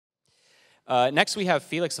Next, we have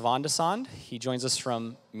Felix van de Sand. He joins us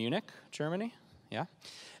from Munich, Germany. Yeah.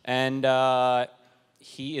 And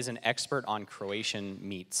he is an expert on Croatian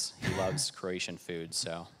meats. He loves Croatian food,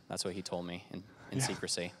 so that's what he told me in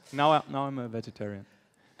secrecy. Now I'm a vegetarian.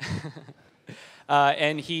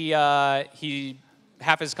 And he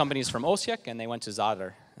half his company is from Osijek, and they went to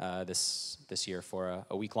Zadar this year for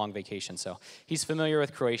a week-long vacation. So he's familiar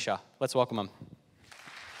with Croatia. Let's welcome him.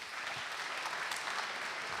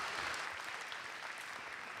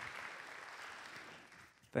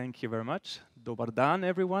 Thank you very much. Dobar dan,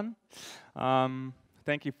 everyone.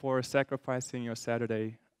 Thank you for sacrificing your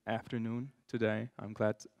Saturday afternoon today. I'm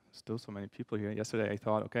glad still so many people here. Yesterday I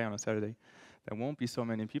thought, okay, on a Saturday there won't be so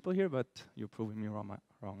many people here, but you're proving me wrong.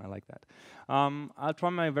 I like that. I'll try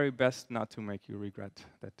my very best not to make you regret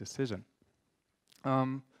that decision.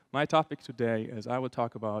 My topic today is I will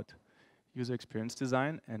talk about user experience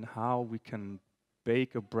design and how we can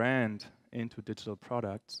bake a brand into digital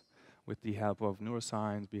products with the help of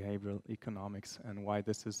neuroscience, behavioral economics, and why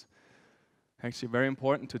this is actually very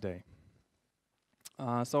important today.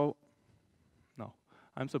 I'm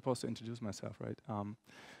supposed to introduce myself, right?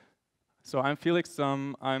 So I'm Felix.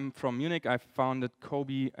 I'm from Munich. I founded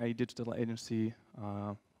Kobe, a digital agency,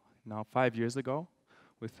 now 5 years ago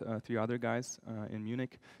with 3 other guys in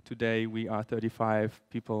Munich. Today we are 35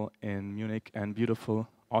 people in Munich and beautiful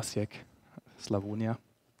Osijek, Slavonia.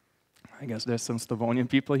 I guess there's some Slavonian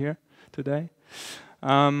people here today.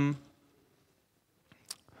 All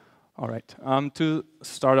right, to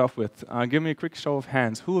start off with, give me a quick show of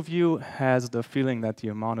hands. Who of you has the feeling that the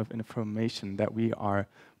amount of information that we are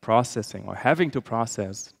processing or having to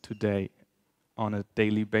process today on a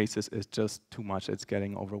daily basis is just too much? It's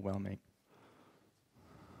getting overwhelming.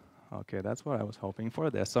 Okay, that's what I was hoping for.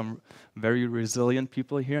 There's some very resilient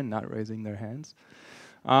people here not raising their hands.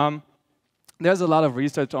 There's a lot of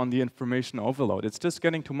research on the information overload. It's just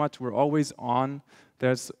getting too much. We're always on.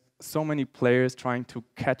 There's so many players trying to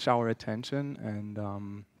catch our attention,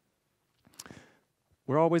 and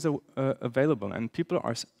we're always available. And people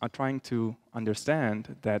are trying to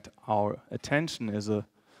understand that our attention is a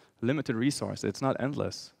limited resource. It's not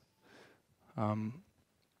endless.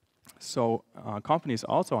 So companies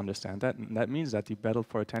also understand that, and that means that the battle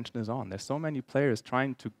for attention is on. There's so many players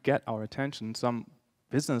trying to get our attention. Some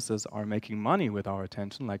businesses are making money with our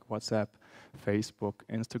attention, like WhatsApp, Facebook,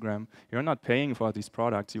 Instagram. You're not paying for these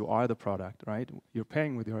products, you are the product, right? You're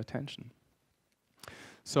paying with your attention.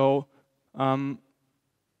 So, and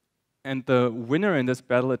the winner in this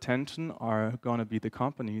battle attention are going to be the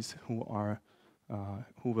companies who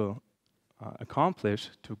will accomplish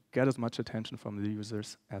to get as much attention from the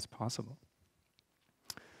users as possible.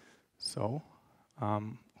 So,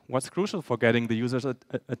 what's crucial for getting the users'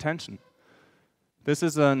 attention? This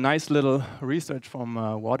is a nice little research from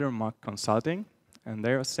Watermark Consulting, and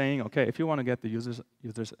they are saying, okay, if you want to get the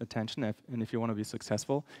users' attention and if you want to be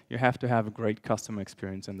successful, you have to have a great customer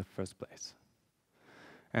experience in the first place.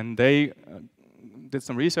 And they did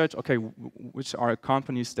some research, okay, which are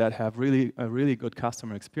companies that have a really good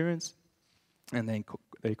customer experience, and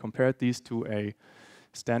they compared these to a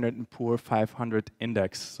Standard & Poor 500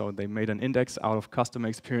 index. So they made an index out of customer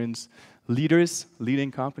experience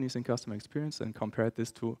leading companies in customer experience, and compared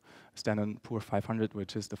this to Standard & Poor 500,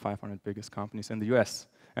 which is the 500 biggest companies in the US,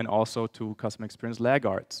 and also to customer experience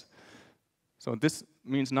laggards. So this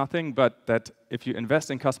means nothing but that if you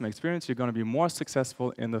invest in customer experience, you're going to be more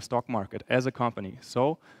successful in the stock market as a company.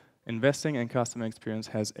 So investing in customer experience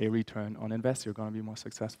has a return on invest. You're going to be more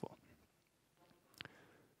successful.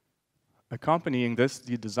 Accompanying this,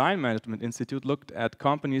 the Design Management Institute looked at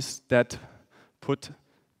companies that put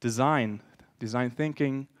design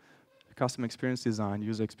thinking, customer experience design,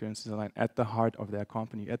 user experience design at the heart of their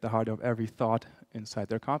company, at the heart of every thought inside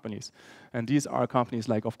their companies. And these are companies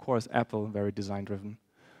like, of course, Apple, very design-driven,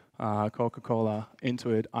 Coca-Cola,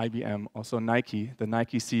 Intuit, IBM, also Nike. The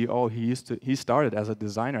Nike CEO, he started as a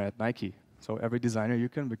designer at Nike. So every designer, you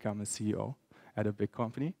can become a CEO at a big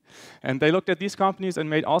company. And they looked at these companies and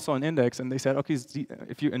made also an index, and they said, okay,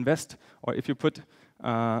 if you invest or if you put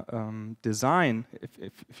design,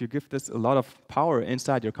 if you give this a lot of power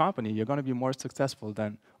inside your company, you're going to be more successful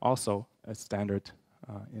than also a standard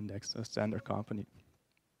index, a standard company.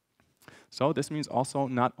 So this means also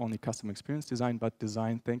not only customer experience design, but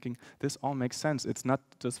design thinking. This all makes sense. It's not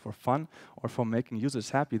just for fun or for making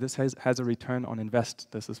users happy. This has a return on invest.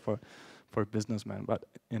 This is for businessmen, but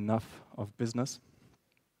enough of business.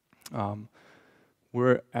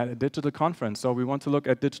 We're at a digital conference, so we want to look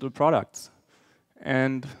at digital products.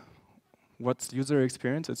 And what's user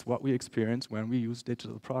experience? It's what we experience when we use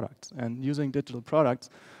digital products. And using digital products,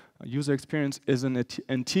 User experience is an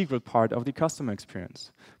integral part of the customer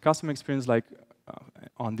experience. Customer experience, like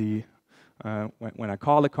on the when I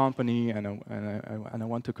call a company and I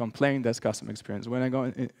want to complain, that's customer experience. When I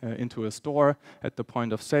go into a store at the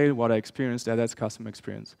point of sale, what I experience there, that's customer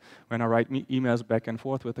experience. When I write emails back and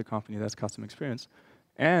forth with the company, that's customer experience.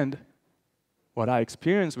 And what I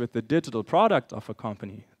experience with the digital product of a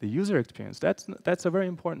company, the user experience, that's a very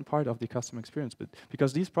important part of the customer experience. But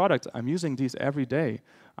because these products, I'm using these every day.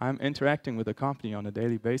 I'm interacting with the company on a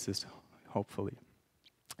daily basis, hopefully.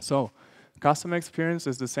 So customer experience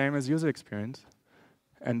is the same as user experience,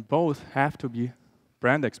 and both have to be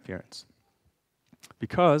brand experience.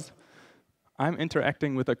 Because I'm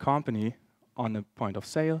interacting with a company on the point of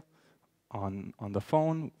sale, on the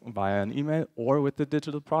phone, via an email, or with the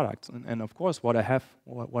digital products. And of course, what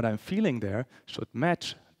I'm feeling there should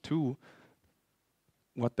match to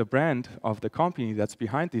what the brand of the company that's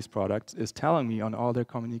behind these products is telling me on all their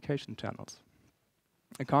communication channels.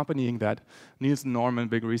 Accompanying that, Nielsen Norman,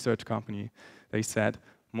 big research company, they said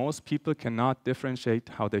most people cannot differentiate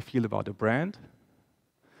how they feel about a brand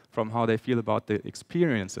from how they feel about the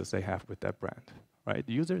experiences they have with that brand. Right?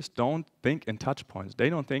 Users don't think in touch points. They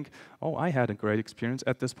don't think, oh, I had a great experience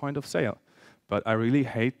at this point of sale, but I really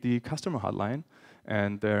hate the customer hotline,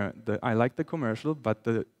 and I like the commercial, but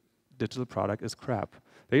the digital product is crap.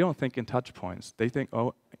 They don't think in touch points. They think,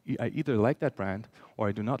 oh, I either like that brand or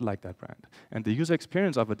I do not like that brand. And the user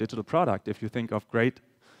experience of a digital product, if you think of great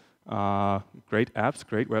apps,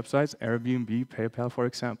 great websites, Airbnb, PayPal, for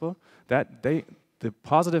example, the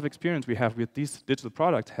positive experience we have with these digital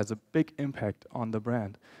products has a big impact on the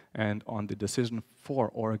brand and on the decision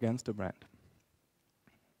for or against the brand.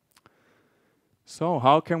 So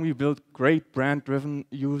how can we build great brand-driven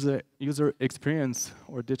user experience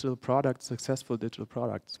or digital products, successful digital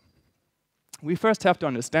products? We first have to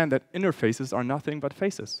understand that interfaces are nothing but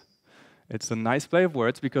faces. It's a nice play of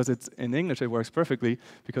words because it's in English it works perfectly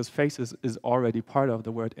because faces is already part of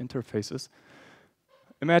the word interfaces.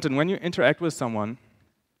 Imagine when you interact with someone,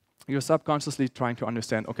 you're subconsciously trying to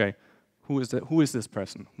understand, okay, who is this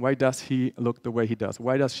person? Why does he look the way he does?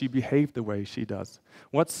 Why does she behave the way she does?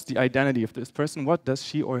 What's the identity of this person? What does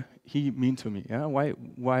she or he mean to me? Yeah?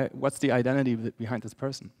 What's the identity behind this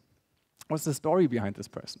person? What's the story behind this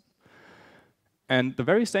person? And the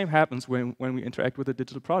very same happens when we interact with a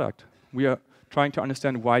digital product. We are trying to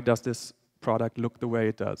understand why does this product look the way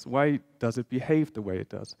it does? Why does it behave the way it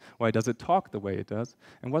does? Why does it talk the way it does?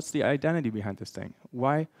 And what's the identity behind this thing?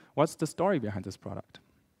 What's the story behind this product?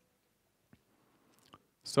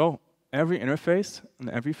 So every interface and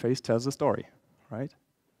every face tells a story, right?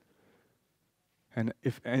 And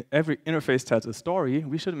if every interface tells a story,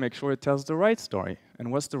 we should make sure it tells the right story.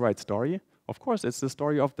 And what's the right story? Of course, it's the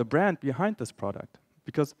story of the brand behind this product.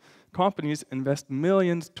 Because companies invest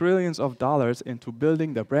millions, trillions of dollars into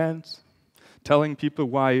building their brands, telling people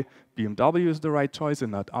why BMW is the right choice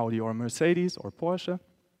and not Audi or Mercedes or Porsche,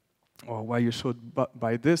 or why you should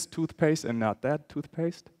buy this toothpaste and not that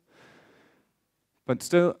toothpaste. But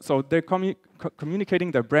still, so they're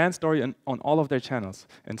communicating their brand story on all of their channels.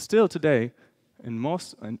 And still today, in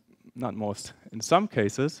some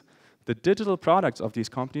cases, the digital products of these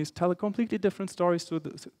companies tell a completely different stories to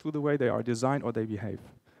the way they are designed or they behave.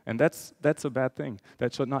 And that's a bad thing.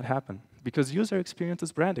 That should not happen. Because user experience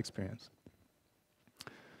is brand experience.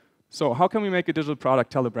 So how can we make a digital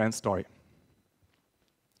product tell a brand story?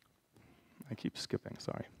 I keep skipping,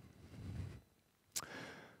 sorry.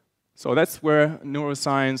 So that's where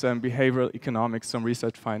neuroscience and behavioral economics, some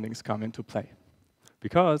research findings come into play.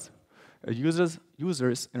 Because a user's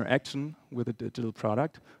interaction with a digital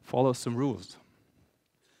product follows some rules.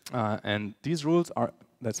 And these rules are,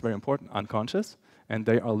 that's very important, unconscious, and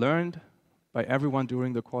they are learned by everyone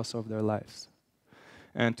during the course of their lives.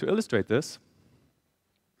 And to illustrate this,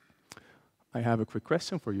 I have a quick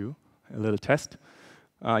question for you, a little test.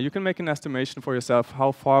 You can make an estimation for yourself.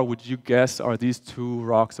 How far would you guess are these two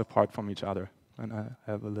rocks apart from each other? And I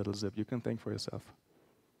have a little zip. You can think for yourself.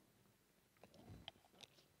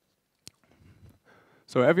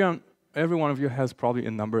 So every one of you has probably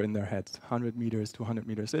a number in their heads, 100 meters, 200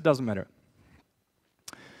 meters. It doesn't matter.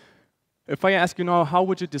 If I ask you now, how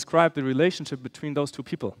would you describe the relationship between those two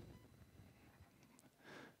people?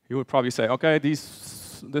 You would probably say, okay,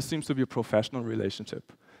 this seems to be a professional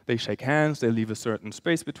relationship. They shake hands, they leave a certain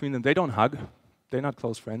space between them. They don't hug. They're not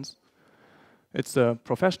close friends. It's a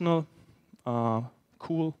professional,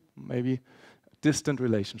 cool, maybe distant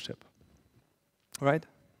relationship. Right?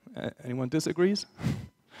 Anyone disagrees?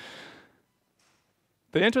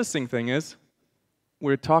 The interesting thing is,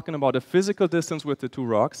 we're talking about a physical distance with the two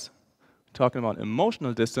rocks. talking about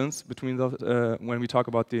emotional distance between those, when we talk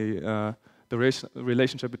about the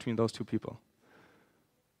relationship between those two people.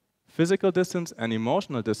 Physical distance and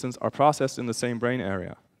emotional distance are processed in the same brain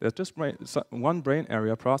area. There's just one brain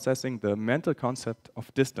area processing the mental concept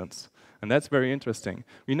of distance, and that's very interesting.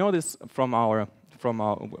 We know this from our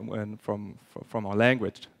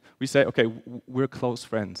language. We say, okay, we're close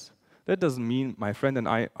friends. That doesn't mean my friend and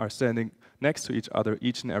I are standing next to each other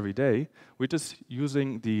each and every day. We're just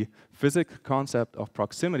using the physical concept of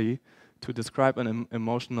proximity to describe an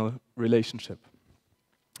emotional relationship.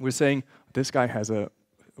 We're saying, this guy has a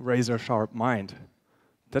razor-sharp mind.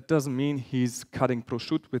 That doesn't mean he's cutting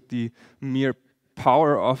prosciutto with the mere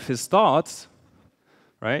power of his thoughts,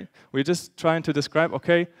 right? We're just trying to describe,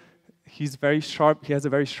 okay, he's very sharp, he has a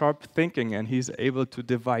very sharp thinking, and he's able to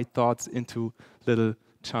divide thoughts into little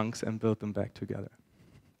chunks and build them back together.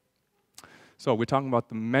 So we're talking about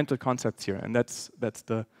the mental concepts here, and that's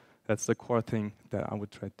the core thing that I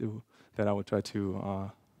would try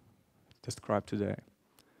to describe today.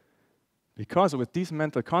 Because with these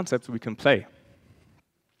mental concepts we can play.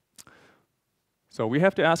 So we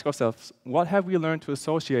have to ask ourselves, what have we learned to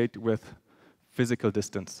associate with physical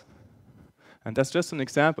distance? And that's just an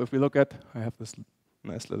example. If we look at, I have this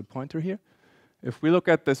nice little pointer here. If we look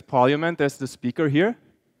at this parliament, there's the speaker here.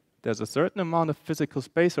 There's a certain amount of physical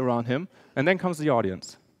space around him, and then comes the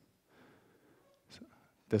audience. So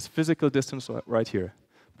there's physical distance right here.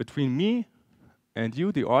 Between me and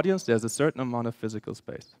you, the audience, there's a certain amount of physical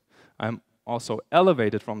space. I'm also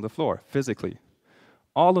elevated from the floor, physically.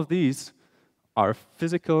 All of these are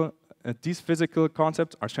physical, these physical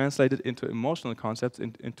concepts are translated into emotional concepts,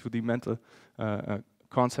 into the mental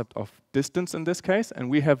concept of distance in this case, and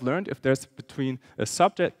we have learned if there's between a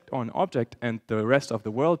subject or an object and the rest of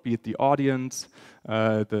the world, be it the audience,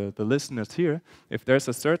 the listeners here, if there's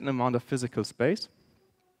a certain amount of physical space,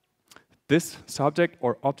 this subject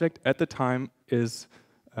or object at the time is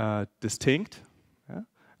distinct. Yeah?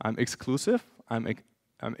 I'm exclusive. I'm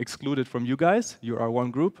excluded from you guys. You are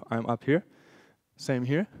one group. I'm up here. Same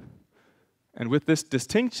here. And with this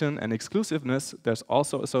distinction and exclusiveness, there's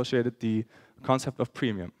also associated the concept of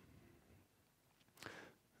premium.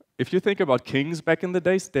 If you think about kings back in the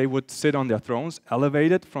days, they would sit on their thrones,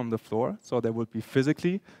 elevated from the floor, so they would be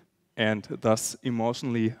physically and thus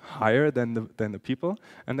emotionally higher than the people,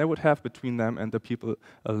 and they would have between them and the people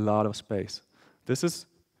a lot of space. This is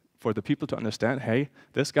for the people to understand, hey,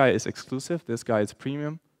 this guy is exclusive, this guy is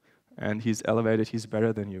premium, and he's elevated, he's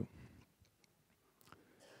better than you.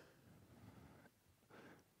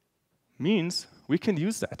 Means we can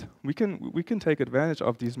use that. We can take advantage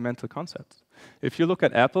of these mental concepts. If you look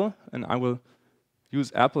at Apple, and I will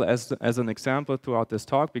use Apple as an example throughout this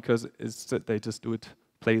talk because they just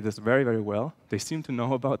play this very, very well. They seem to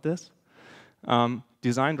know about this.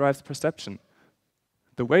 Design drives perception.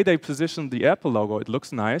 The way they position the Apple logo, it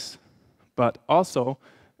looks nice, but also,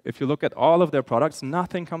 if you look at all of their products,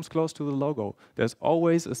 nothing comes close to the logo. There's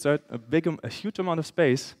always a huge amount of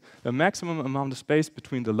space, the maximum amount of space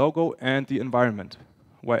between the logo and the environment.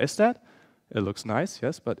 Why is that? It looks nice,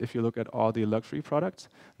 yes, but if you look at all the luxury products,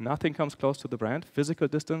 nothing comes close to the brand. Physical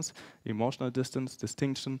distance, emotional distance,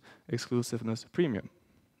 distinction, exclusiveness, premium.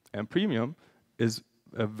 And premium is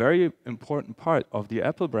a very important part of the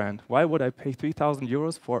Apple brand. Why would I pay 3,000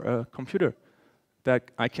 euros for a computer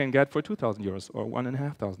that I can get for 2,000 euros or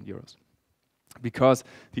 1,500 euros? Because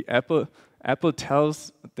the Apple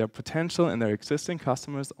tells their potential and their existing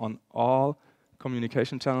customers on all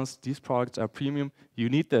communication channels, these products are premium, you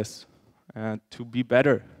need this to be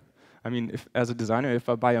better. I mean, as a designer, if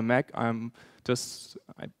I buy a Mac, I'm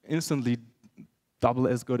instantly double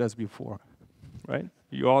as good as before, right?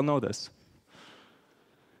 You all know this.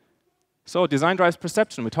 So design drives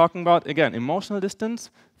perception. We're talking about, again, emotional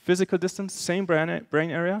distance, physical distance, same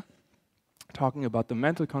brain area, talking about the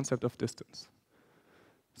mental concept of distance.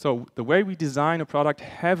 So the way we design a product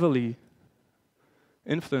heavily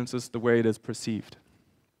influences the way it is perceived.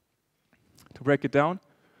 To break it down,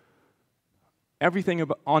 everything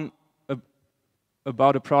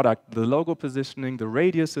about a product, the logo positioning, the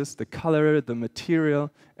radiuses, the color, the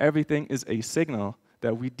material, everything is a signal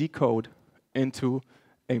that we decode into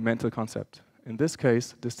a mental concept. In this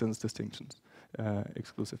case, distance, distinctions,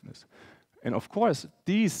 exclusiveness. And of course,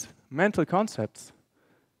 these mental concepts,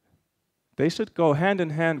 they should go hand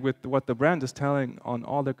in hand with what the brand is telling on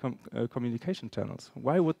all the communication channels.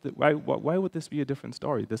 Why would this be a different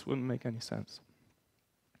story? This wouldn't make any sense.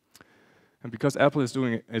 And because Apple is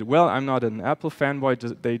doing it well, I'm not an Apple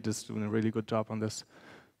fanboy, they just doing a really good job on this.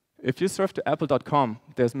 If you surf to apple.com,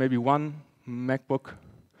 there's maybe one MacBook,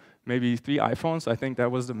 maybe 3 iPhones, I think that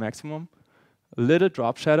was the maximum. little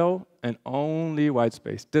drop shadow, and only white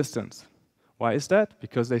space, distance. Why is that?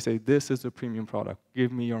 Because they say, this is a premium product,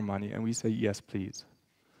 give me your money, and we say, yes, please.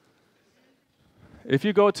 If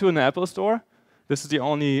you go to an Apple store, this is the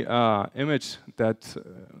only image that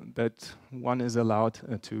one is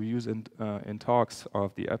allowed to use in talks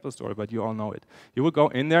of the Apple Store, but you all know it. You would go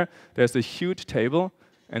in there, there's a huge table,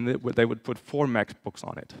 and they would put 4 MacBooks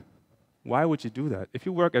on it. Why would you do that? If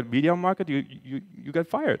you work at Media Market, you get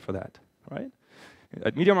fired for that, right?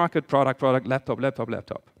 At Media Market, product, laptop, laptop,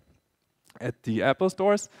 laptop. At the Apple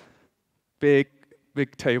stores, big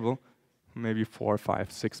table, maybe 4, 5,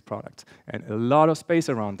 6 products, and a lot of space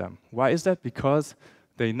around them. Why is that? Because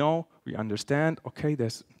they know, we understand, okay,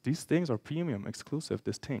 these things are premium, exclusive,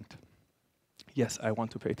 distinct. Yes, I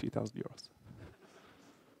want to pay 3,000 euros.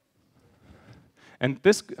 And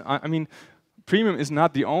this, I mean, premium is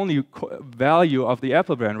not the only value of the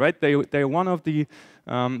Apple brand, right? They're one of the,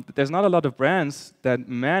 there's not a lot of brands that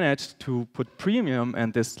manage to put premium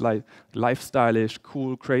and this like lifestyleish,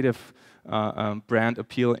 cool, creative brand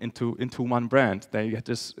appeal into one brand. They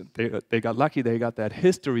got lucky. They got that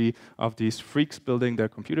history of these freaks building their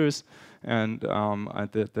computers, and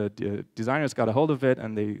the designers got a hold of it,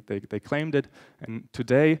 and they claimed it. And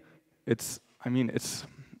today, it's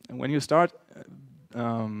when you start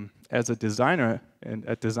as a designer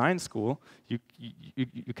at design school,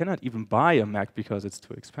 you cannot even buy a Mac because it's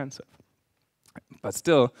too expensive. But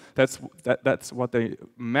still, that's what they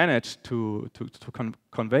manage to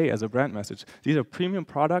convey as a brand message. These are premium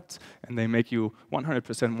products, and they make you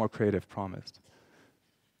 100% more creative, promised.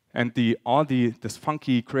 And this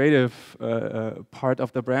funky creative part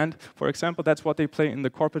of the brand, for example, that's what they play in the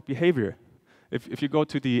corporate behavior. If you go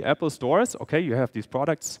to the Apple stores, okay, you have these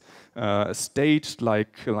products staged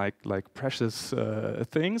like precious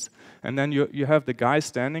things, and then you have the guys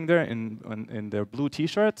standing there in their blue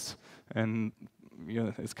T-shirts, and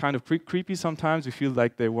it's kind of creepy sometimes. You feel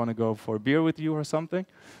like they want to go for a beer with you or something,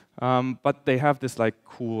 but they have this like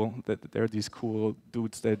cool. They're these cool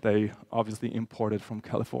dudes that they obviously imported from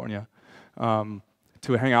California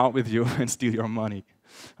to hang out with you and steal your money.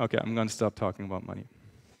 Okay, I'm going to stop talking about money.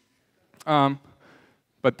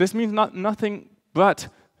 But this means nothing but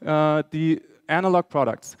the analog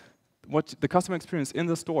products, what the customer experience in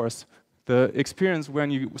the stores, the experience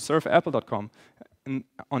when you surf apple.com. And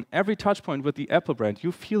on every touch point with the Apple brand,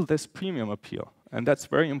 you feel this premium appeal. And that's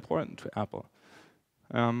very important to Apple.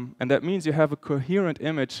 And that means you have a coherent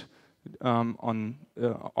image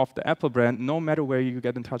of the Apple brand, no matter where you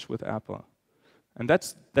get in touch with Apple. And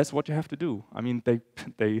that's what you have to do. I mean,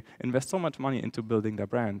 they invest so much money into building their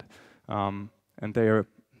brand. And they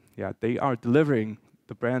are delivering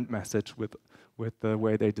the brand message with the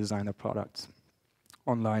way they design their products,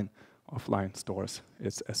 online, offline stores,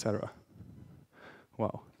 etc.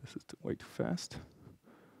 Wow, this is way too fast.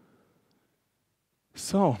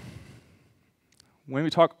 So, when we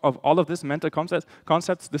talk of all of this mental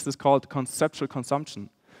concepts, this is called conceptual consumption.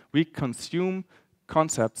 We consume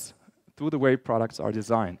concepts through the way products are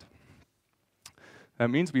designed. That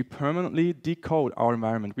means we permanently decode our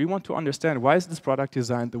environment. We want to understand, why is this product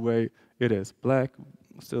designed the way it is? Black,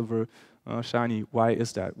 silver, shiny, why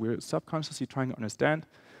is that? We're subconsciously trying to understand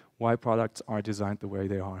why products are designed the way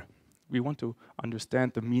they are. We want to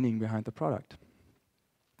understand the meaning behind the product.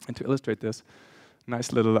 And to illustrate this,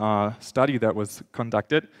 nice little study that was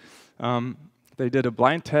conducted. They did a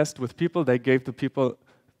blind test with people. They gave the people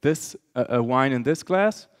a wine in this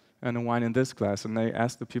glass and a wine in this glass. And they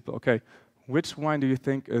asked the people, okay, which wine do you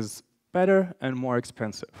think is better and more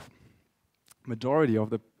expensive? Majority of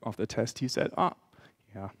the test, he said,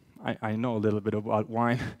 yeah, I know a little bit about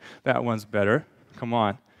wine. That one's better. Come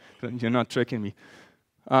on, you're not tricking me.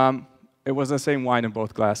 It was the same wine in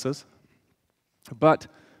both glasses. But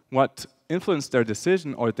what influenced their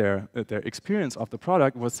decision or their experience of the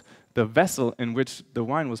product was the vessel in which the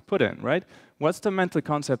wine was put in, right? What's the mental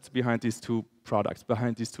concept behind these two products,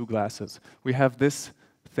 behind these two glasses? We have this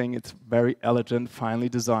thing, it's very elegant, finely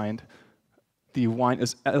designed. The wine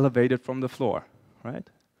is elevated from the floor, right?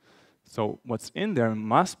 So what's in there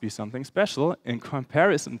must be something special in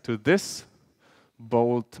comparison to this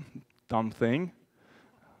bold, dumb thing.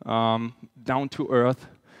 Down to earth,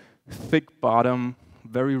 thick bottom,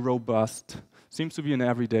 very robust, seems to be an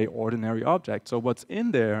everyday, ordinary object. So what's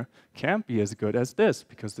in there can't be as good as this,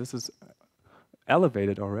 because this is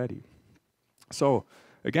elevated already. So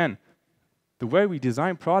again, the way we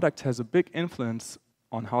design products has a big influence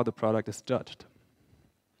on how the product is judged.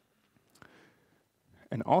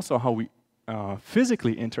 And also how we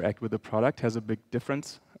physically interact with the product has a big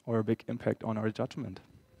difference or a big impact on our judgment.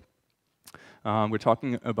 We're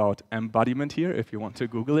talking about embodiment here, if you want to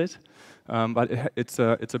Google it. But it's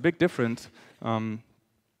a big difference.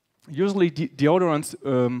 Usually deodorants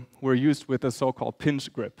were used with a so-called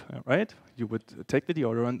pinch grip, right? You would take the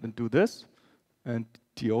deodorant and do this, and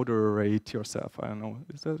deodorate yourself. I don't know,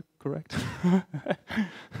 is that correct?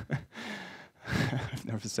 I've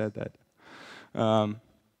never said that.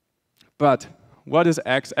 But what is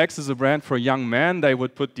Axe? Axe is a brand for young men. They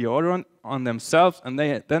would put deodorant on themselves, and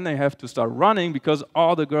then they have to start running because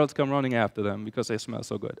all the girls come running after them because they smell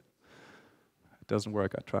so good. It doesn't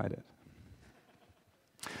work, I tried it.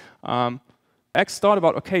 Axe thought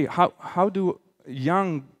about, okay, how do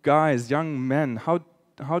young guys, young men, how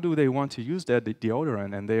do they want to use their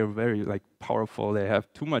deodorant? And they are very powerful, they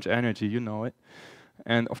have too much energy, you know it.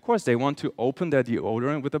 And of course they want to open their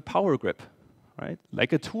deodorant with a power grip, right?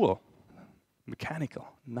 Like a tool, mechanical,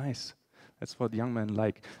 nice. That's what young men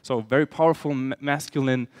like. So very powerful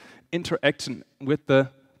masculine interaction with the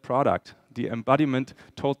product. The embodiment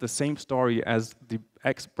told the same story as the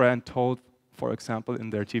Axe brand told, for example, in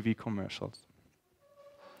their TV commercials.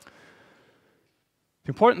 The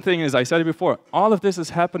important thing is, I said it before, all of this is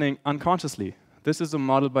happening unconsciously. This is a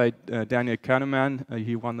model by Daniel Kahneman.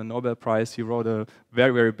 He won the Nobel Prize. He wrote a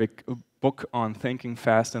very, very big book on thinking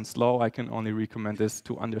fast and slow. I can only recommend this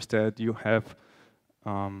to understand you have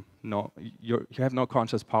no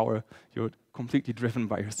conscious power. You're completely driven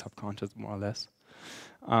by your subconscious, more or less.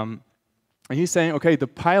 And he's saying, okay, the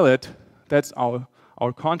pilot, that's our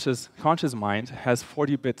conscious mind, has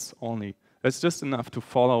 40 bits only. That's just enough to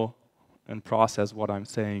follow and process what I'm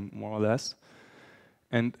saying, more or less.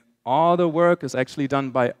 And all the work is actually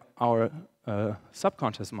done by our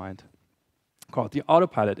subconscious mind, called the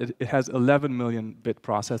autopilot. It has 11 million bit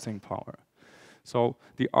processing power. So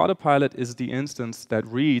the autopilot is the instance that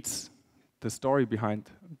reads the story behind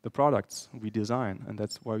the products we design, and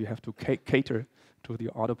that's why we have to cater to the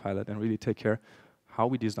autopilot and really take care how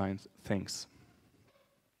we design things.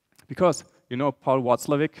 Because, you know, Paul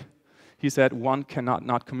Watzlawick, he said, one cannot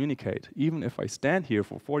not communicate. Even if I stand here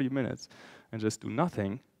for 40 minutes and just do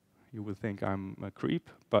nothing, you will think I'm a creep,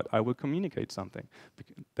 but I will communicate something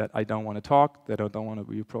that I don't want to talk, that I don't want to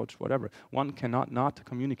be approached, whatever. One cannot not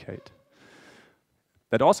communicate.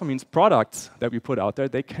 That also means products that we put out there,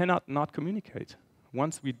 they cannot not communicate.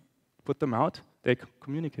 Once we put them out, they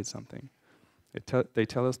communicate something. They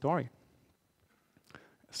tell a story.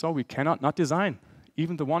 So we cannot not design.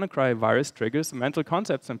 Even the WannaCry virus triggers mental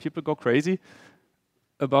concepts, and people go crazy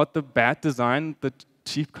about the bad design, the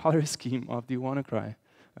cheap color scheme of the WannaCry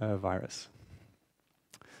virus.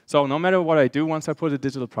 So no matter what I do, once I put a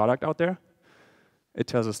digital product out there, it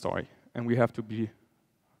tells a story, and we have to be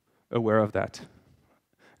aware of that.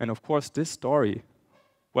 And of course, this story,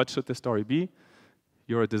 what should the story be?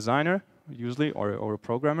 You're a designer, usually, or a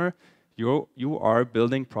programmer. You are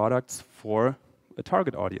building products for a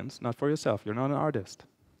target audience, not for yourself. You're not an artist.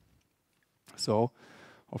 So,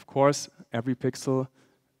 of course, every pixel,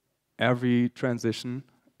 every transition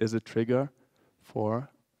is a trigger for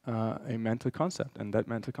a mental concept, and that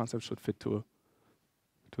mental concept should fit to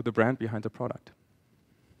the brand behind the product.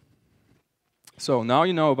 So now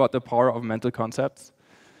you know about the power of mental concepts.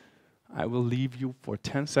 I will leave you for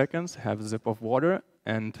 10 seconds, have a sip of water,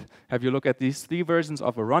 and have you look at these 3 versions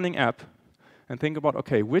of a running app and think about,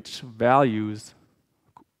 okay, which values,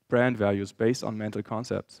 brand values based on mental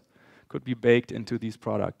concepts could be baked into these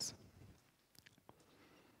products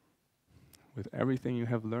with everything you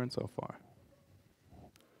have learned so far.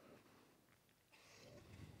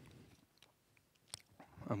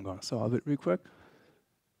 I'm going to solve it real quick.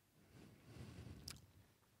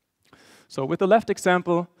 So with the left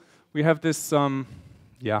example, we have this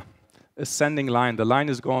ascending line. The line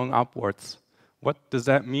is going upwards. What does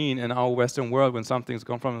that mean in our Western world when something's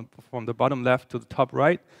gone from the bottom left to the top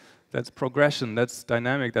right? That's progression, that's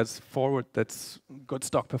dynamic, that's forward, that's good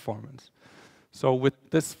stock performance. So with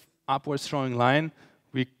this upwards showing line,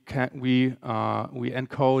 we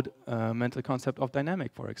encode a mental concept of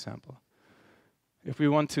dynamic, for example. If we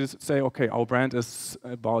want to say, okay, our brand is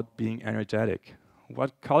about being energetic,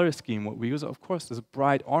 what color scheme what we use? Of course, is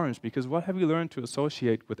bright orange, because what have we learned to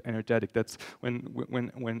associate with energetic? That's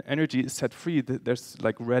when energy is set free, there's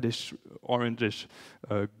like reddish, orangish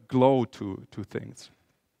glow to things.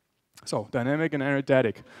 So dynamic and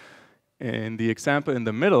energetic. In the example in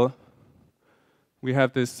the middle, we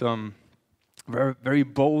have this very, very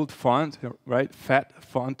bold font, right? Fat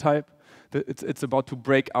font type. It's about to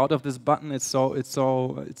break out of this button. It's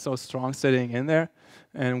so strong sitting in there,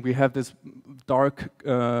 and we have this dark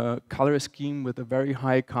color scheme with a very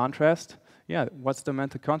high contrast. Yeah, what's the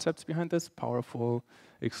mental concepts behind this? Powerful,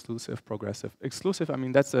 exclusive, progressive. Exclusive, I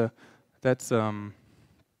mean, that's that's a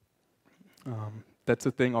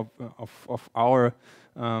thing of our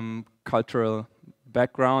cultural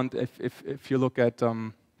background. If you look at,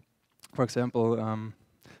 for example,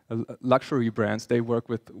 luxury brands, they work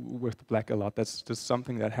with black a lot. That's just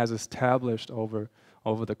something that has established over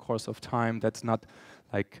the course of time. That's not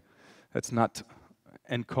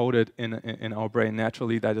encoded in our brain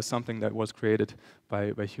naturally. That is something that was created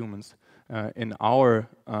by humans in our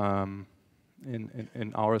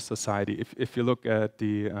society. If you look at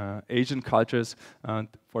the Asian cultures,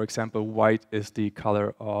 for example, white is the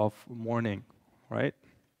color of mourning, right?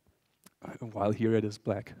 While here it is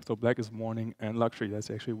black. So black is mourning and luxury.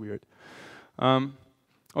 That's actually weird.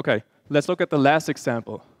 Okay, let's look at the last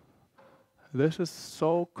example. This is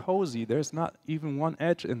so cozy. There's not even one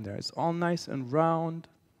edge in there. It's all nice and round,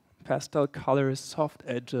 pastel colors, soft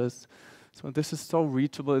edges. So this is so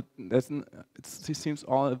reachable. It seems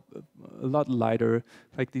all a lot lighter,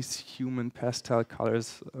 like these human pastel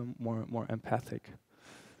colors, more empathic.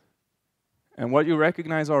 And what you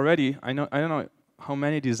recognize already, I don't know how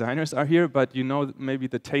many designers are here, but you know maybe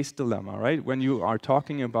the taste dilemma, right? When you are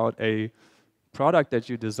talking about a product that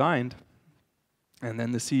you designed, and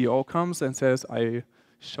then the CEO comes and says, I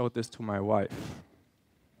showed this to my wife.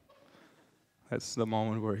 That's the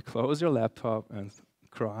moment where you close your laptop and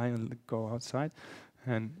cry and go outside.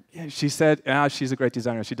 And yeah, she said, yeah, she's a great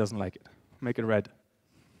designer, she doesn't like it. Make it red.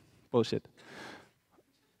 Bullshit.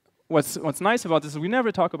 What's nice about this is we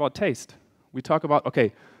never talk about taste. We talk about,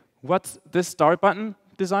 okay, what's this start button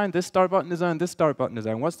design, this start button design, this start button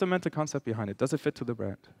design? What's the mental concept behind it? Does it fit to the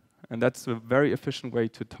brand? And that's a very efficient way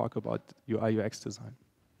to talk about UI UX design.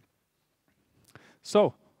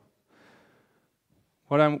 So,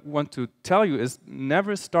 what I want to tell you is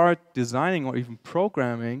never start designing or even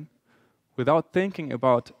programming without thinking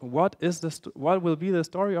about what will be the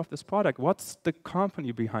story of this product? What's the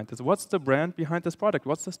company behind this? What's the brand behind this product?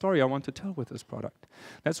 What's the story I want to tell with this product?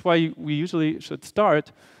 That's why we usually should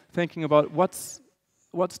start thinking about what's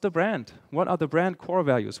the brand? What are the brand core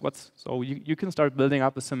values? So you can start building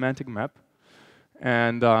up a semantic map.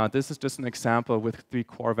 And this is just an example with 3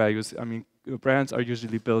 core values. I mean, brands are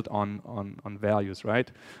usually built on values,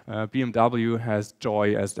 right? BMW has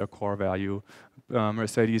joy as their core value.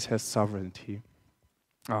 Mercedes has sovereignty.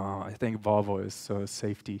 I think Volvo is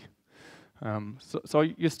safety. So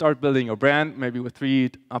you start building your brand, maybe with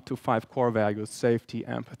 3 up to 5 core values: safety,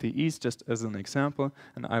 empathy, ease, just as an example.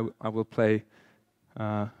 And I will play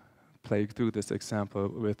through this example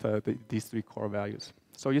with these 3 core values.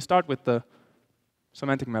 So you start with the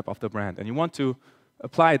semantic map of the brand, and you want to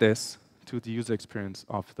apply this to the user experience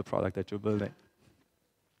of the product that you're building.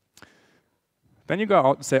 Then you go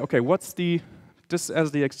out and say, okay, just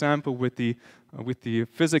as the example with the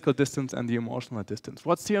physical distance and the emotional distance,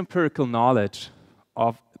 what's the empirical knowledge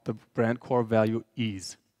of the brand core value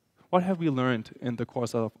ease? What have we learned in the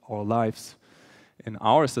course of our lives in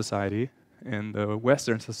our society, in the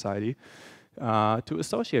Western society, to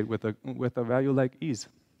associate with a value like ease?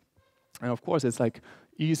 And of course, it's like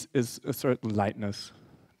ease is a certain lightness,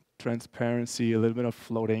 transparency, a little bit of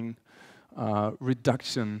floating,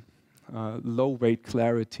 reduction, low weight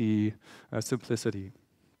clarity, simplicity.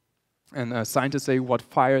 And scientists say what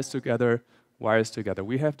fires together wires together.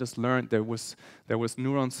 We have just learned there was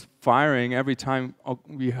neurons firing every time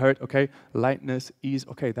we heard, okay, lightness, ease,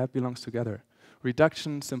 okay, that belongs together.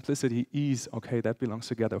 Reduction, simplicity, ease, okay, that belongs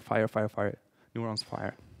together. Fire, fire, fire. Neurons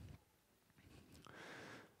fire.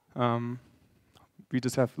 We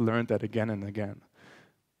just have learned that again and again.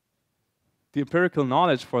 The empirical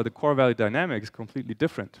knowledge for the core value dynamic is completely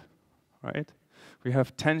different, right? We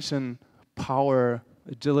have tension, power,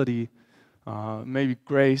 agility, maybe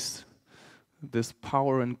grace, this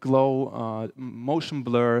power and glow, motion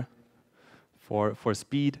blur for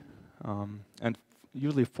speed, and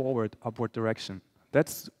usually forward, upward direction.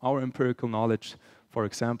 That's our empirical knowledge, for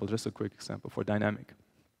example, just a quick example for dynamic.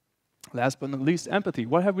 Last but not least, empathy.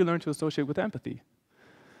 What have we learned to associate with empathy?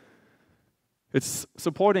 It's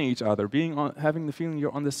supporting each other, having the feeling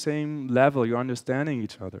you're on the same level, you're understanding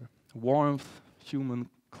each other. Warmth, human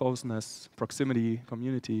closeness, proximity,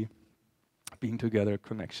 community, being together,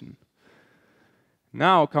 connection.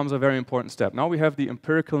 Now comes a very important step. Now we have the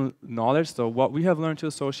empirical knowledge, so what we have learned to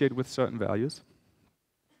associate with certain values.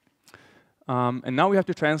 And now we have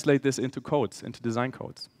to translate this into codes, into design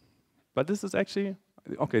codes. But this is actually,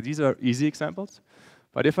 okay, these are easy examples.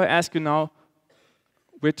 But if I ask you now,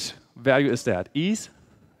 which value is that? Ease,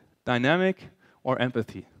 dynamic, or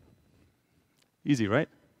empathy? Easy, right?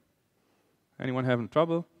 Anyone having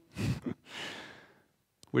trouble?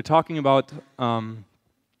 We're talking about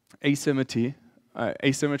asymmetry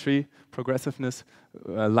asymmetry, progressiveness,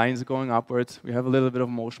 lines going upwards. We have a little bit of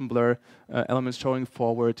motion blur, elements showing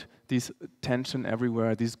forward, these tension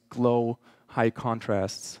everywhere, these glow, high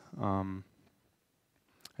contrasts. And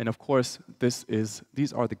of course,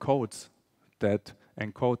 these are the codes that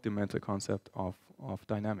encode the mental concept of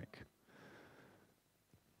dynamic.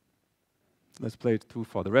 Let's play it through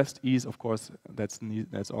for the rest. Ease, of course, that's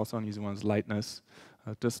also an easy one. Lightness,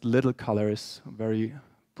 just little colors, very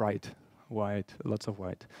bright, white, lots of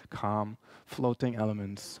white. Calm, floating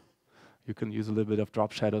elements. You can use a little bit of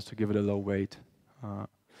drop shadows to give it a low weight.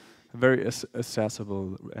 Very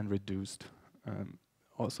accessible and reduced.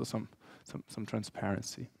 Also some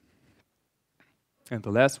transparency. And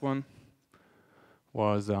the last one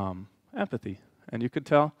was empathy. And you could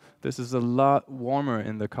tell this is a lot warmer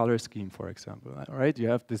in the color scheme, for example, right? You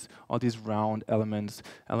have all these round elements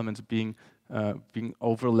being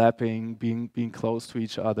overlapping, being close to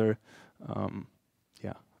each other,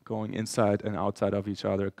 going inside and outside of each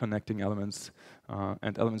other, connecting elements,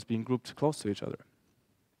 and elements being grouped close to each other.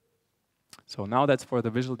 So now that's for the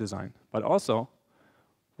visual design. But also,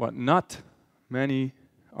 what not many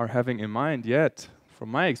are having in mind yet, from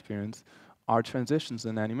my experience, are transitions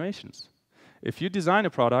and animations. If you design a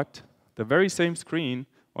product, the very same screen,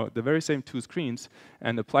 or the very same two screens,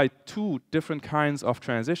 and apply two different kinds of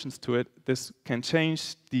transitions to it, this can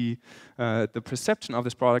change the perception of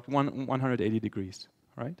this product 180 degrees,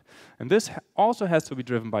 right? And this also has to be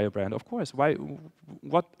driven by a brand, of course. Why?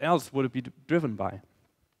 What else would it be driven by?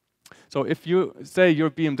 So if you say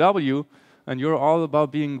you're BMW, and you're all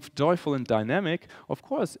about being joyful and dynamic, of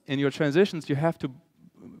course, in your transitions, you have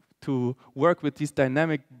to work with these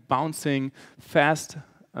dynamic, bouncing, fast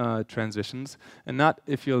transitions, and not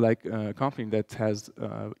if you're like a company that has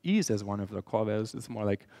ease as one of their core values. It's more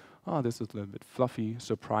like, oh, this is a little bit fluffy,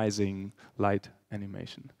 surprising, light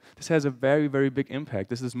animation. This has a very, very big impact.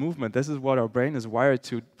 This is movement. This is what our brain is wired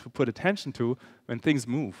to put attention to when things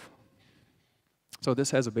move. So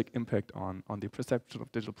this has a big impact on the perception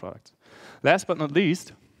of digital products. Last but not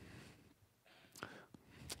least,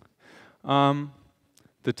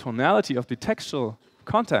 the tonality of the textual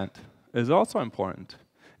content is also important.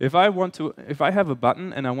 If I have a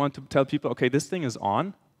button and I want to tell people, okay, this thing is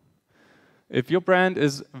on, if your brand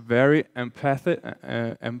is very empathic,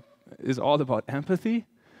 is all about empathy,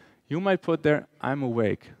 you might put there, I'm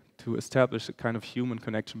awake, to establish a kind of human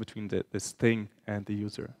connection between this thing and the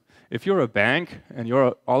user. If you're a bank and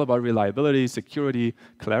you're all about reliability, security,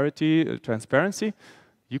 clarity, transparency,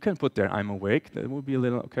 you can put there, I'm awake. That would be a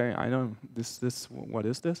little, okay, I know what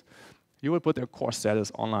is this? You would put their core status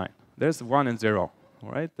online. There's 1 and 0, all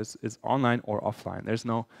right? This is online or offline. There's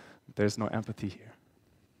no empathy here.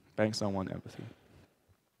 Banks don't want empathy.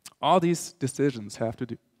 All these decisions have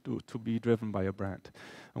to be driven by a brand.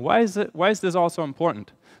 And why is this also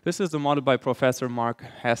important? This is a model by Professor Mark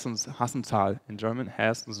Hassenzahl in German,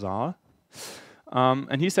 Hassenzahl.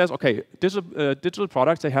 And he says, okay, digital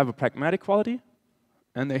products, they have a pragmatic quality,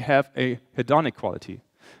 and they have a hedonic quality.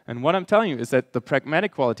 And what I'm telling you is that the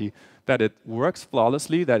pragmatic quality, that it works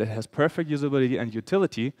flawlessly, that it has perfect usability and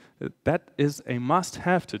utility, that is a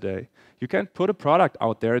must-have today. You can't put a product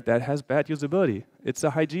out there that has bad usability. It's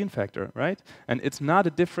a hygiene factor, right? And it's not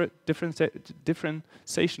a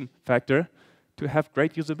differentiation factor to have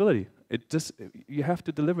great usability. You have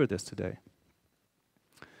to deliver this today.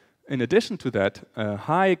 In addition to that,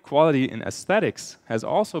 high quality in aesthetics has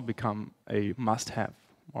also become a must-have,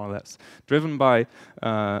 more or less, driven by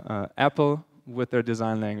Apple with their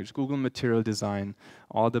design language, Google material design,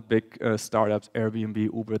 all the big startups, Airbnb,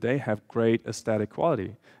 Uber, they have great aesthetic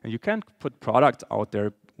quality. And you can't put products out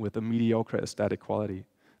there with a mediocre aesthetic quality.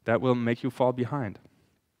 That will make you fall behind.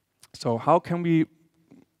 So how can we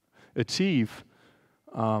achieve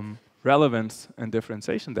relevance and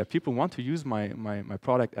differentiation, that people want to use my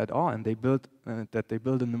product at all, and they build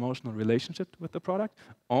an emotional relationship with the product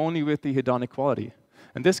only with the hedonic quality?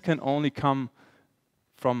 And this can only come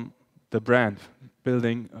from the brand,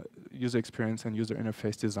 building user experience and user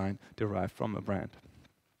interface design derived from a brand.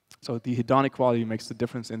 So the hedonic quality makes the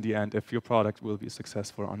difference in the end if your product will be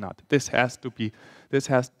successful or not. This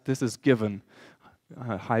is given.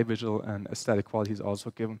 High visual and aesthetic quality is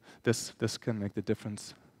also given. This can make the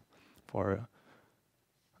difference for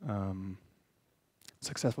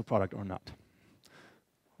successful product or not.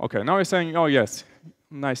 Okay, now you're saying, oh yes,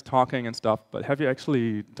 nice talking and stuff, but have you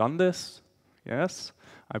actually done this? Yes.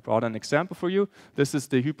 I brought an example for you. This is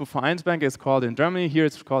the Hypo-Vereinsbank. It's called in Germany. Here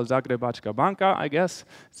it's called Zagrebačka banka, I guess.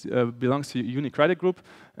 It belongs to UniCredit Group.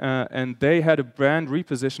 And they had a brand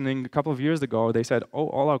repositioning a couple of years ago. They said, oh,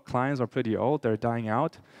 all our clients are pretty old. They're dying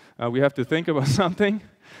out. We have to think about something.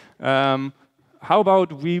 how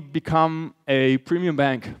about we become a premium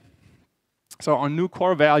bank? So our new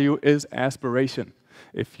core value is aspiration.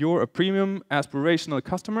 If you're a premium aspirational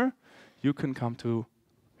customer, you can come to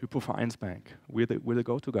Hypo Vereinsbank. We're the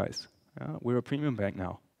go-to guys. We're a premium bank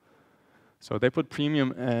now. So they put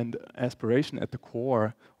premium and aspiration at the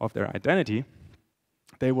core of their identity.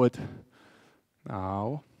 They would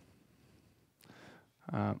now,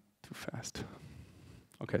 too fast.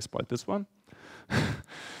 Okay, spoiled this one.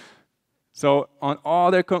 So on all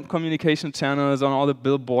their communication channels, on all the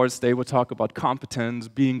billboards, they would talk about competence,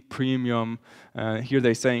 being premium. Here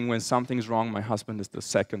they're saying, when something's wrong, my husband is the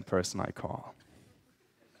second person I call.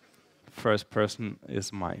 First person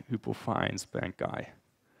is my Hypo Vereinsbank guy.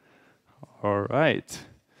 All right.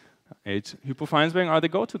 Hypo Vereinsbank are the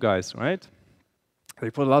go-to guys, right? They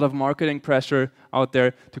put a lot of marketing pressure out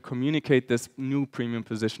there to communicate this new premium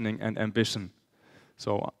positioning and ambition.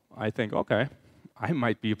 So I think, okay, I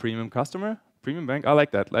might be a premium customer, premium bank, I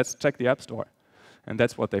like that. Let's check the App Store. And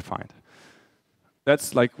that's what they find.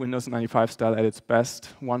 That's like Windows 95 style at its best,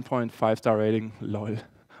 1.5 star rating, lol.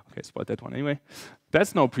 Okay, spot that one anyway.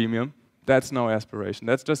 That's no premium. That's no aspiration.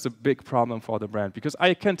 That's just a big problem for the brand. Because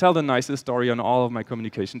I can tell the nicest story on all of my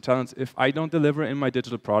communication channels. If I don't deliver in my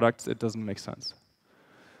digital products, it doesn't make sense.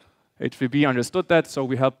 HVB understood that, so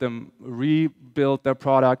we helped them rebuild their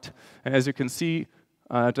product. And as you can see,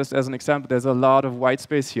 just as an example, there's a lot of white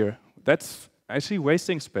space here. That's actually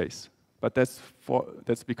wasting space. But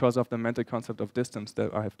that's because of the mental concept of distance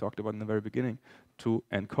that I have talked about in the very beginning to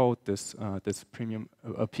encode this premium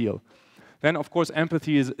appeal. Then, of course,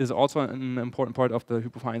 empathy is also an important part of the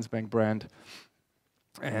Hypo Vereinsbank brand.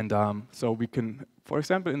 And so we can, for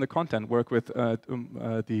example, in the content, work with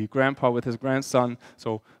the grandpa with his grandson.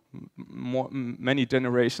 So many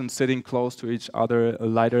generations sitting close to each other, a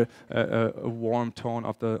lighter, a warm tone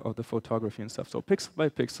of the photography and stuff. So pixel by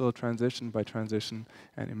pixel, transition by transition,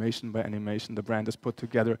 animation by animation, the brand is put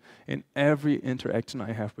together in every interaction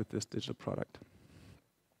I have with this digital product.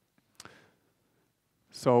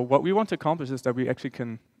 So what we want to accomplish is that we actually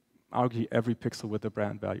can argue every pixel with the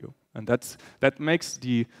brand value. And that makes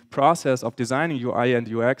the process of designing UI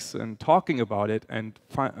and UX and talking about it and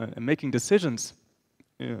making decisions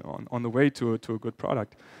on the way to a good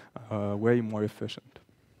product way more efficient.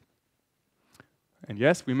 And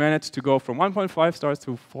yes, we managed to go from 1.5 stars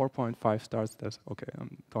to 4.5 stars. That's okay,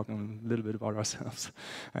 I'm talking a little bit about ourselves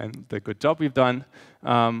and the good job we've done.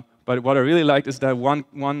 But what I really liked is that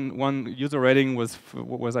one user rating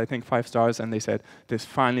was I think 5 stars, and they said, this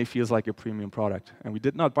finally feels like a premium product. And we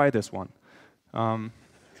did not buy this one.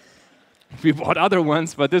 We bought other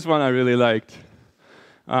ones, but this one I really liked.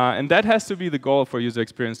 And that has to be the goal for user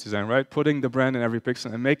experience design, right? Putting the brand in every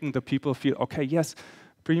pixel and making the people feel, okay, yes,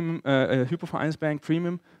 premium, Hypo Vereinsbank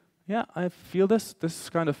premium, yeah, I feel this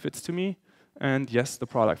kind of fits to me. And yes, the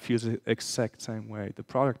product feels the exact same way. The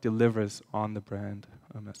product delivers on the brand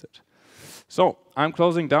message. So I'm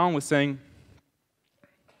closing down with saying,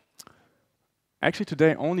 actually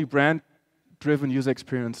today, only brand-driven user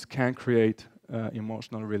experience can create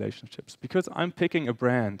emotional relationships. Because I'm picking a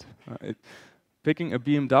brand. Picking a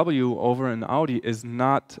BMW over an Audi is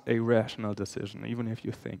not a rational decision, even if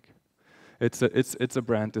you think. It's a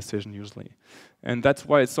brand decision usually. And that's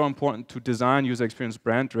why it's so important to design user experience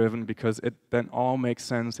brand-driven, because it then all makes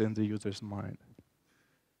sense in the user's mind.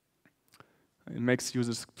 It makes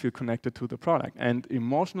users feel connected to the product. And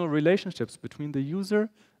emotional relationships between the user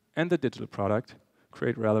and the digital product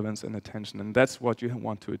create relevance and attention. And that's what you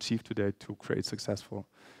want to achieve today to create successful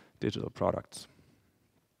digital products.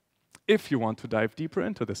 If you want to dive deeper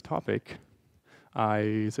into this topic,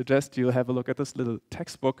 I suggest you have a look at this little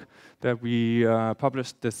textbook that we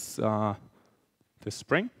published this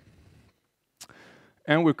spring.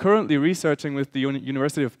 And we're currently researching with the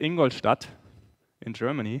University of Ingolstadt in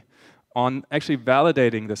Germany on actually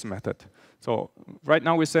validating this method. So right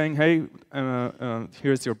now we're saying, hey,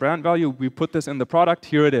 here's your brand value. We put this in the product.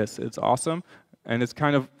 Here it is. It's awesome. And it's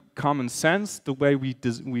kind of common sense the way we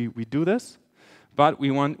do this. But we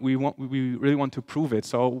really want to prove it.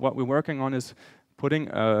 So what we're working on is putting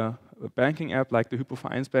a banking app like the Hypo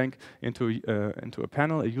Vereinsbank into a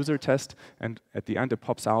panel, a user test, and at the end it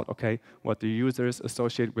pops out, okay, what the users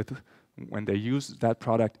associate with when they use that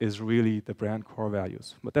product is really the brand core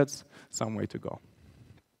values. But that's some way to go.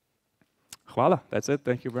 Voila, that's it.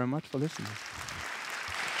 Thank you very much for listening.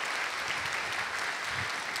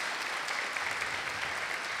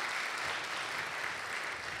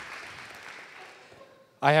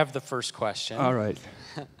 I have the first question. All right.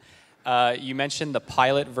 You mentioned the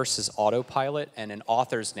pilot versus autopilot and an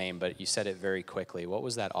author's name, but you said it very quickly. What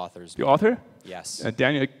was that author's name? The author? Yes.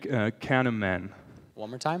 Daniel Kahneman. One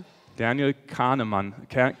more time? Daniel Kahneman.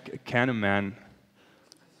 Can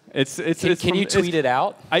you tweet it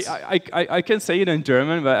out? I can say it in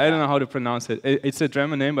German, but I don't know how to pronounce it. It's a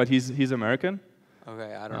German name, but he's American.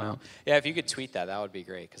 Okay, I don't know. Yeah, if you could tweet that, that would be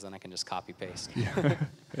great, because then I can just copy paste.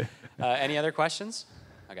 Any other questions?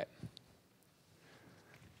 Okay.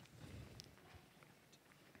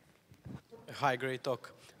 Hi, great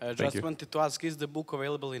talk. Just wanted to ask, is the book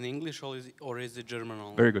available in English or is it German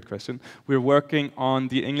only? Very good question. We're working on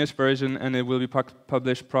the English version, and it will be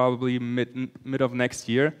published probably mid of next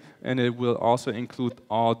year, and it will also include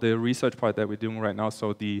all the research part that we're doing right now,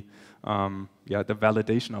 so the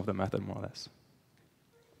validation of the method, more or less.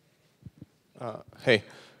 Hey,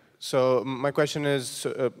 so my question is,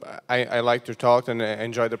 I liked your talk and I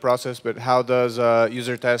enjoyed the process, but how does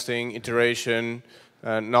user testing, iteration,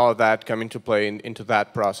 and all of that come into play into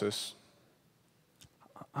that process?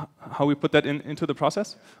 How we put that into the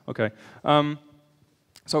process? Okay.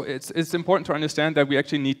 So it's important to understand that we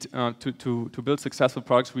actually need to build successful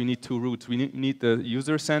products. We need two routes. We need the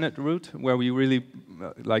user-centered route, where we really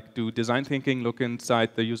do design thinking, look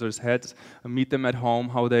inside the users' heads, meet them at home,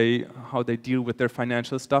 how they deal with their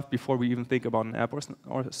financial stuff before we even think about an app or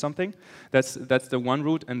something. That's the one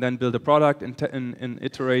route, and then build a product and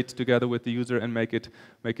iterate together with the user and make it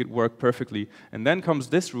work perfectly. And then comes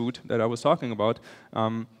this route that I was talking about,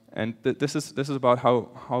 and this is about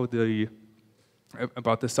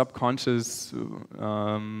about the subconscious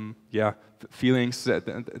feelings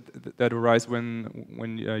that arise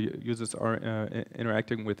when users are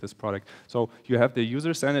interacting with this product. So you have the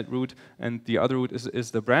user-centered route, and the other route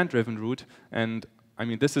is the brand-driven route. And I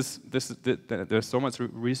mean, there's so much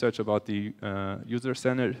research about the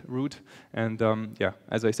user-centered route, and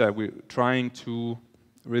as I said, we're trying to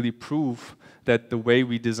really prove that the way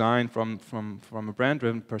we design from a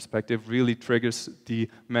brand-driven perspective really triggers the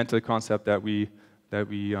mental concept that we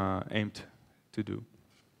aimed to do.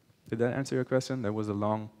 Did that answer your question? That was a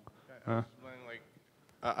long.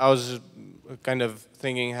 I was kind of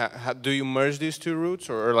thinking, do you merge these two routes,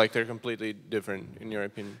 or like they're completely different in your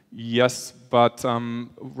opinion? Yes, but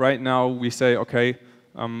right now we say, okay,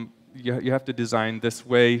 you have to design this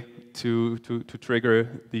way to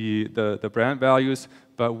trigger the brand values,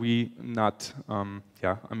 but we not. I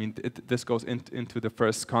mean, this goes into the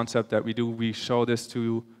first concept that we do. We show this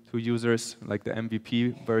to users, like the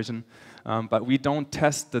MVP version, but we don't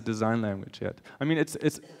test the design language yet. I mean, it's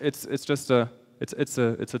just a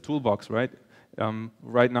toolbox, right?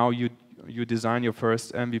 Right now you design your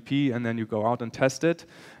first MVP, and then you go out and test it,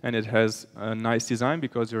 and it has a nice design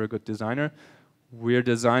because you're a good designer. We're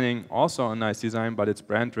designing also a nice design, but it's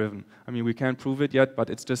brand driven. I mean, we can't prove it yet, but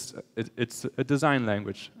it's just it's a design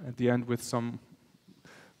language at the end with some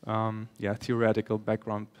theoretical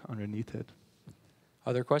background underneath it.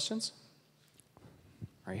 Other questions?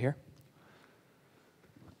 Right here.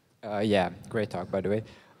 Great talk, by the way.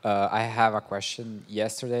 I have a question.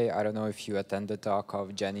 Yesterday, I don't know if you attended the talk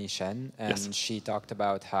of Jenny Shen, and yes. She talked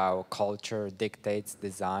about how culture dictates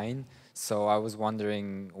design. So I was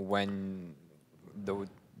wondering, when the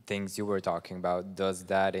things you were talking about, does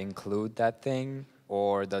that include that thing,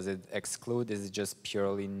 or does it exclude? Is it just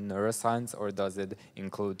purely neuroscience, or does it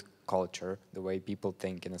include culture, the way people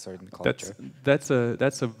think in a certain culture? That's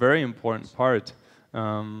a very important part.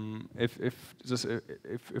 If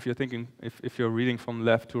you're thinking, if you're reading from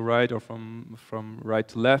left to right or from right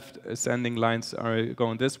to left, ascending lines are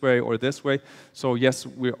going this way or this way. So yes,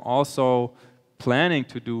 we're also planning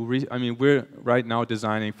to do. I mean, we're right now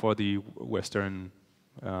designing for the Western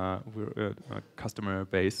customer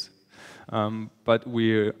base. But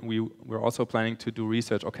we're also planning to do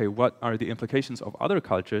research. Okay, what are the implications of other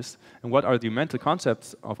cultures, and what are the mental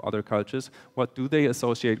concepts of other cultures? What do they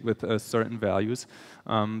associate with certain values?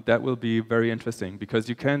 That will be very interesting, because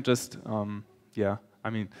you can't just, I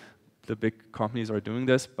mean, the big companies are doing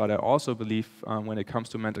this, but I also believe when it comes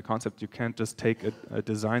to mental concept, you can't just take a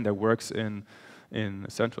design that works in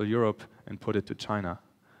Central Europe and put it to China.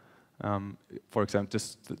 For example,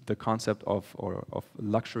 just the concept of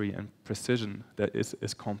luxury and precision that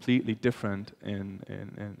is completely different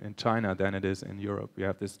in China than it is in Europe. We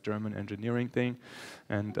have this German engineering thing,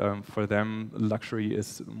 and for them, luxury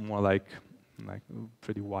is more like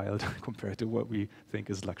pretty wild compared to what we think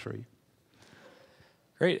is luxury.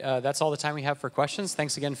 Great. That's all the time we have for questions.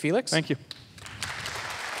 Thanks again, Felix. Thank you.